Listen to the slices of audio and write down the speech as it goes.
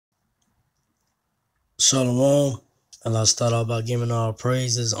Shalom. And I'll start off by giving all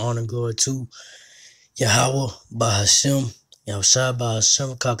praises, honor, and glory to Yahweh, Bahashem, Yahushua,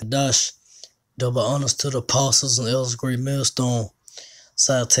 Bahashem, Kakadash. Double honors to the apostles and elders, great millstone.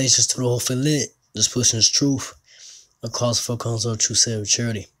 Salutations to the whole fillet, just pushing his truth. Across for comes of true saving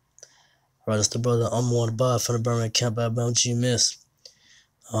charity. Right, it's the brother I'm one by from the Birmingham Camp by Bound GMS.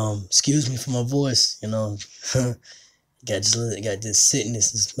 Excuse me for my voice, got this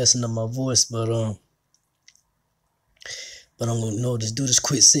sickness is messing up my voice, but I'm gonna just do this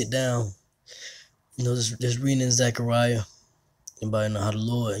quick sit down. Just reading in Zechariah. Anybody know how the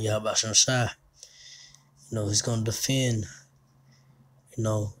Lord, Yahweh Shai, he's gonna defend,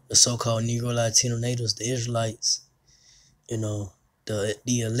 the so-called Negro Latino natives, the Israelites, the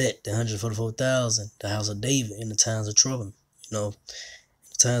elect, the 144,000, the house of David in the times of trouble, in the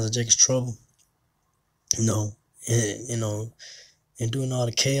times of Jacob's trouble, and doing all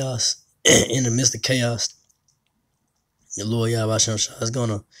the chaos, in the midst of chaos, the Lord Yahweh Shai is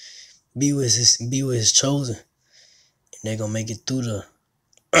gonna be with his chosen, and they're gonna make it through the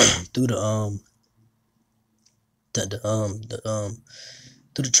through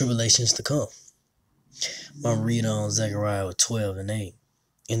the tribulations to come. I'm reading on Zechariah 12 and 8.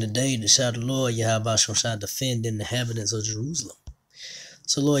 In the day that shall the Lord Yahweh shall defend the inhabitants of Jerusalem.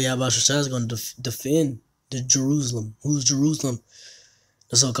 So Lord Yahweh is going to defend the Jerusalem. Who's Jerusalem?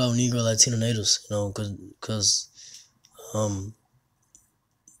 The so-called Negro Latino natives, because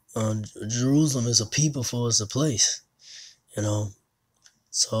Jerusalem is a people for us, a place,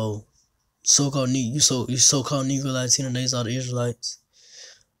 So so-called Negro Latino natives are the Israelites.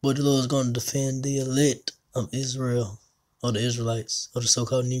 But the Lord is going to defend the elect of Israel, or the Israelites, or the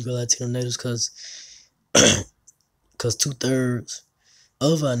so-called Negro Latino natives, because 2/3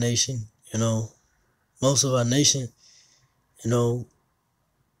 of our nation, most of our nation,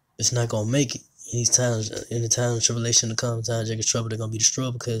 it's not going to make it in these times, in the time of tribulation to come, time of Jacob's trouble, they're going to be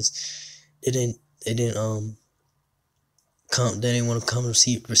destroyed because they didn't want to come and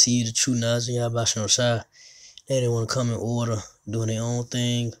receive the true knowledge of Yahweh Shai. They didn't want to come in order, doing their own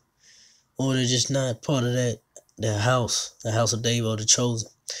thing, or they're just not part of that house, the house of David, or the chosen.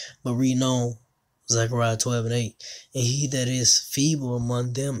 But reading on Zechariah 12 and 8, and he that is feeble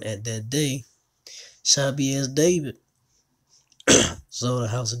among them at that day shall be as David. So the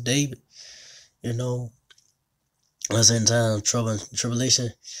house of David, as in time of trouble and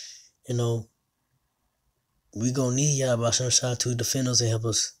tribulation, we gonna need Yahweh Shai to defend us and help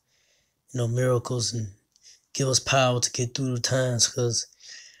us, miracles, and give us power to get through the times, because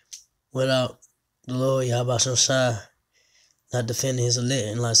without the Lord Yahweh Shai not defending his elect,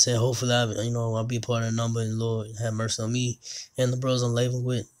 and like I said, hopefully I'll be part of the number, and the Lord have mercy on me and the brothers I'm laboring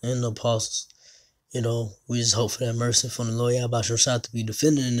with and the apostles. We just hope for that mercy from the Lord Yahweh Shai to be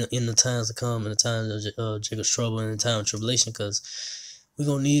defended in the times to come, in the times of Jacob's trouble, and the time of tribulation, because we're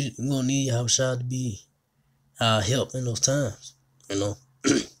gonna need Yahweh Shai to be our help in those times, and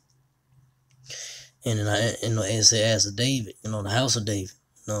as of David, the house of David,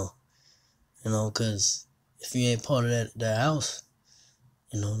 because if you ain't part of that house,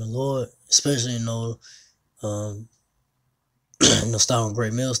 the Lord, especially, starting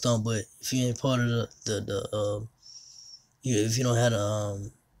great millstone, but if you ain't part of if you don't have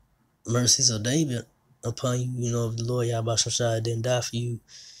the mercies of David upon you, if the Lord Yahweh Shai didn't die for you,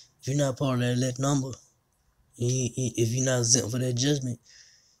 if you're not part of that elect number, if you're not exempt for that judgment,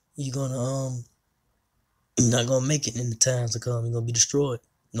 you're not gonna make it in the times to come. You're gonna be destroyed,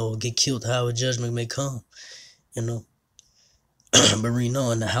 get killed. However judgment may come, But reading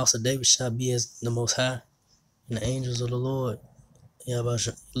on, the house of David shall be as the Most High, and the angels of the Lord,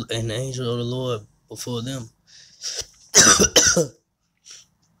 and the angels of the Lord before them.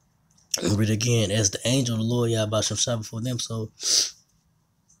 Read again, as the angel of the Lord Yahweh Shai before them. So,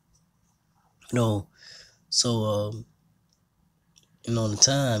 the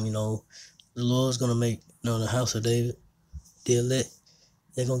time, the Lord's gonna make, the house of David, the elect,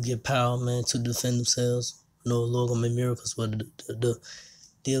 they're gonna get power, man, to defend themselves. The Lord gonna make miracles, but the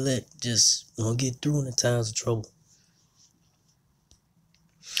elect just gonna get through in the times of trouble.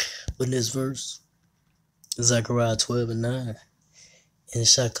 But in this verse, Zechariah 12 and 9, and it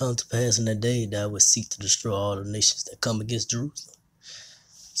shall come to pass in that day that I will seek to destroy all the nations that come against Jerusalem.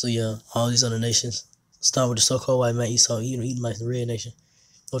 So all these other nations, start with the so-called white man, Esau, Edomites, the red nation,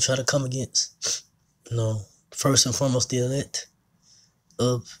 will try to come against, first and foremost, the elect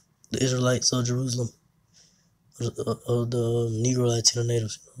of the Israelites of Jerusalem, of the Negro Latino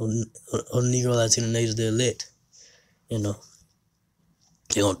natives, the elect,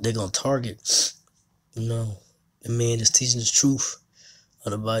 they're gonna target, the man that's teaching the truth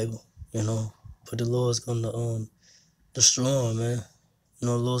of the Bible, but but the Lord's gonna destroy them, man. The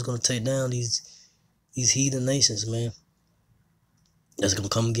Lord's gonna take down these heathen nations, man. That's gonna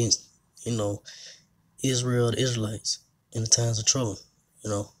come against, Israel, the Israelites, in the times of trouble.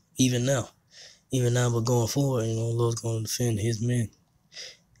 Even now, but going forward, the Lord's gonna defend His men,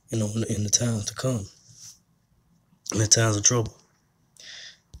 in the times to come, in the times of trouble.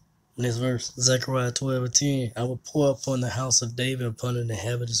 Next verse, Zechariah 12:10. I will pour upon the house of David, upon the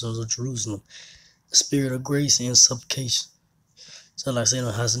inhabitants of Jerusalem, the spirit of grace and supplication. So like I said,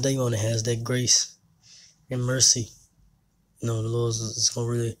 the house of David only has that grace and mercy. The Lord is going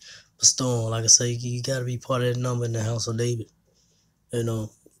to really bestow on. Like I say, you got to be part of that number in the house of David. You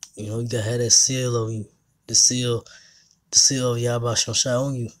got to have that seal of you, the seal of Yahweh Shai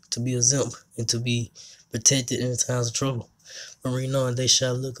on you, to be exempt and to be protected in the times of trouble. But knowing they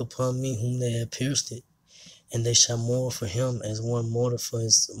shall look upon me whom they have pierced it, and they shall mourn for him as one mourneth for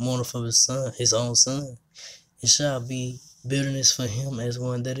his son, his own son. It shall be bitterness for him as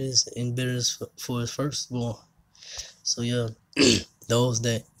one that is in bitterness for his firstborn. So yeah, those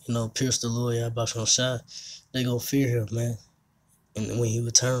that pierce the Lord Yahweh Shai, they gonna fear him, man. And when he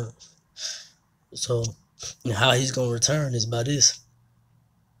returns, so how he's gonna return is by this.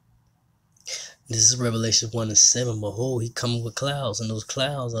 This is Revelation 1:7. Behold, he coming with clouds, and those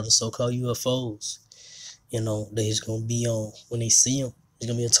clouds are the so-called UFOs. That he's gonna be on when they see him. He's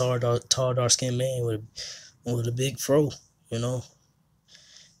gonna be a tall, dark-skinned man with a big fro. He's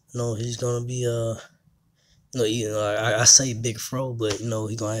gonna be I say big fro, but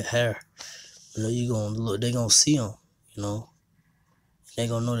he gonna have hair. They gonna see him. They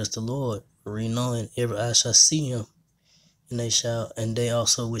gonna know that's the Lord. Knowing every eye shall see him, and they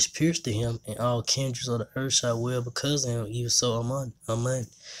also which pierced to him, and all kindreds of the earth shall wail because of him. Even so, amen.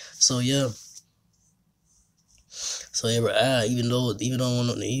 So yeah. So every eye, even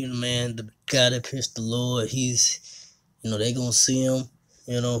the man, the guy that pierced the Lord, he's, they gonna see him.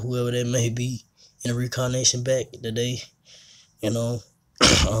 Whoever that may be in the reincarnation back today. All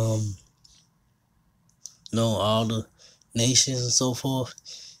the nations and so forth.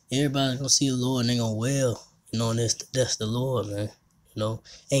 Everybody's gonna see the Lord and they gonna wail. And that's the Lord, man.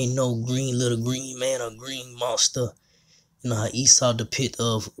 Ain't no little green man or green monster. How Esau the pit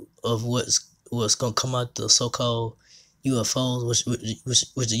of what's gonna come out the so-called UFOs, which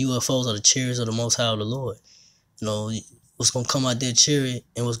the UFOs are the chariots of the Most High of the Lord. What's gonna come out that chariot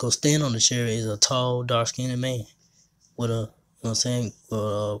and what's gonna stand on the chariot is a tall, dark-skinned man with a,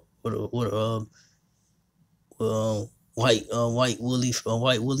 white woolly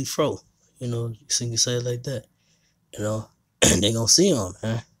fro. You can say it like that. And they gonna see him,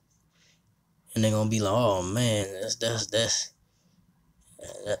 man, and they gonna be like, oh man, that's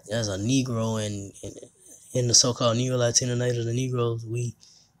a Negro, and in the so-called Negro Latino Native, the Negroes, we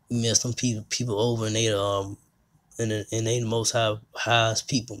messed some people over, and they they the most highest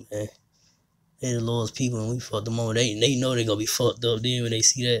people, man. They the Lord's people, and we fucked them over. They know they gonna be fucked up. Then when they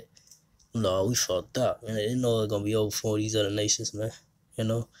see that, no, we fucked up, man. They know it's gonna be over for these other nations, man.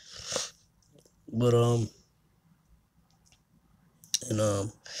 But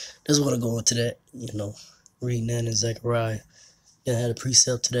just want to go into that, reading that in Zechariah. Then I had a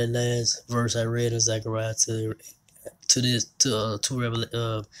precept to that last verse I read in Zechariah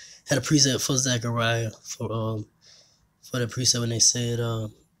had a precept for Zechariah for the precept when they said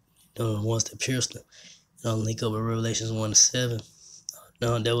the ones that pierced them. Link up with Revelations 1:7.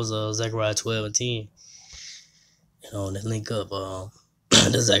 That was Zechariah 12:10. That link up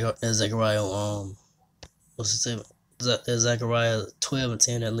that Zechariah what's it say? That Zechariah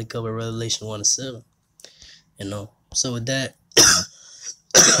 12:10 that link up with Revelation 1:7. So with that, I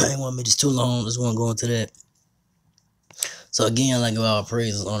didn't want to make this too long. Just want to go into that. So again, like all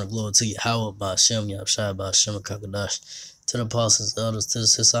praises, honor, glory to Yahweh, Ba'ashem, Yahshua, Ba'ashem, Kakadash, to the apostles, elders, to the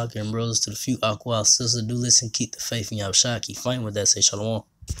Sisaki and brothers, to the few Aqua sisters. Do listen, keep the faith in Yahshua, keep fighting with that. Say shalom.